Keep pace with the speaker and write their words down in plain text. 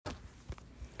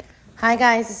Hi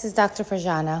guys, this is Dr.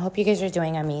 Farjana. Hope you guys are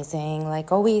doing amazing.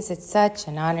 Like always, it's such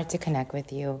an honor to connect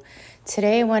with you.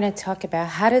 Today I want to talk about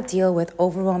how to deal with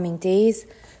overwhelming days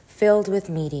filled with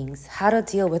meetings. How to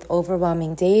deal with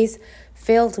overwhelming days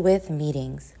filled with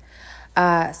meetings.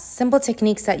 Simple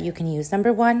techniques that you can use.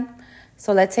 Number one,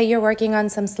 so let's say you're working on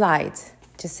some slides.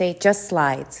 Just say just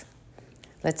slides.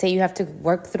 Let's say you have to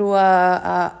work through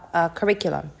a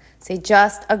curriculum. Say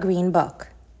just a green book.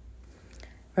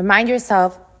 Remind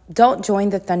yourself, don't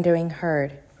join the thundering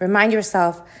herd. Remind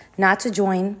yourself not to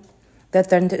join the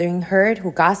thundering herd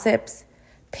who gossips,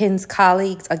 pins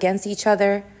colleagues against each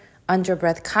other,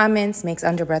 underbreath comments, makes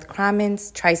underbreath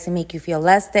comments, tries to make you feel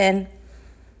less than,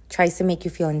 tries to make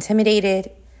you feel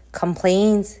intimidated,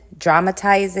 complains,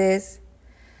 dramatizes,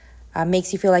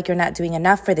 makes you feel like you're not doing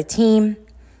enough for the team.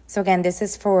 So again, this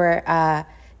is for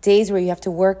days where you have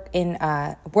to work in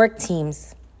work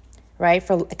teams, right,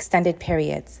 for extended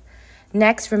periods.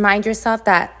 Next, remind yourself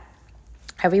that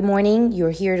every morning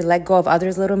you're here to let go of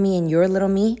others' little me and your little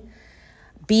me.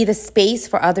 Be the space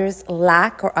for others'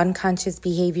 lack or unconscious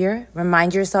behavior.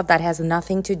 Remind yourself that has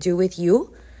nothing to do with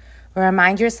you.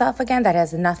 Remind yourself again that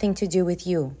has nothing to do with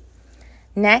you.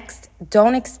 Next,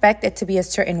 don't expect it to be a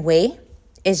certain way.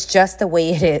 It's just the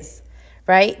way it is,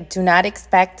 right? Do not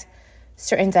expect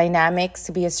certain dynamics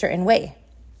to be a certain way,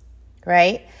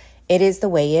 right? It is the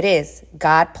way it is.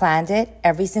 God planned it.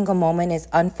 Every single moment is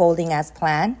unfolding as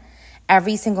planned.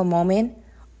 Every single moment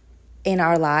in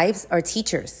our lives are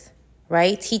teachers,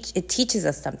 right? It teaches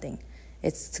us something.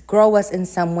 It's to grow us in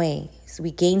some way. So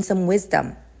we gain some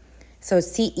wisdom. So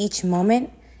see each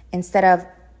moment, instead of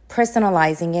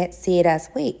personalizing it, see it as,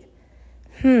 wait,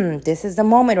 this is the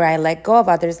moment where I let go of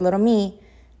others' little me,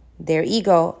 their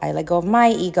ego. I let go of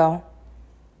my ego,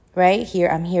 right?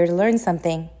 I'm here to learn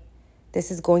something. This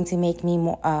is going to make me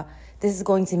more. This is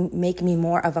going to make me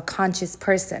more of a conscious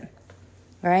person,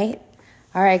 right?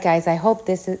 All right, guys. I hope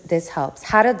this helps.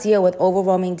 How to deal with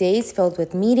overwhelming days filled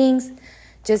with meetings,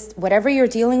 just whatever you're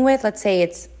dealing with. Let's say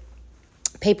it's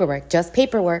paperwork, just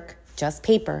paper.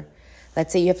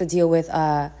 Let's say you have to deal with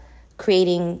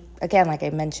creating, again, like I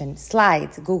mentioned,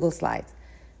 slides, Google Slides,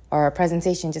 or a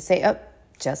presentation. Just say,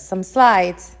 just some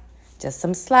slides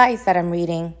that I'm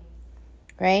reading,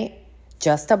 right?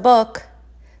 Just a book.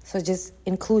 So just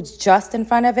includes just in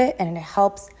front of it, and it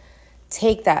helps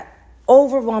take that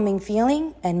overwhelming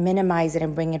feeling and minimize it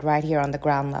and bring it right here on the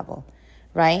ground level,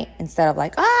 right? Instead of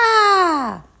like,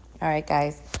 All right,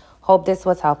 guys. Hope this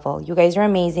was helpful. You guys are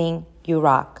amazing. You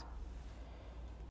rock.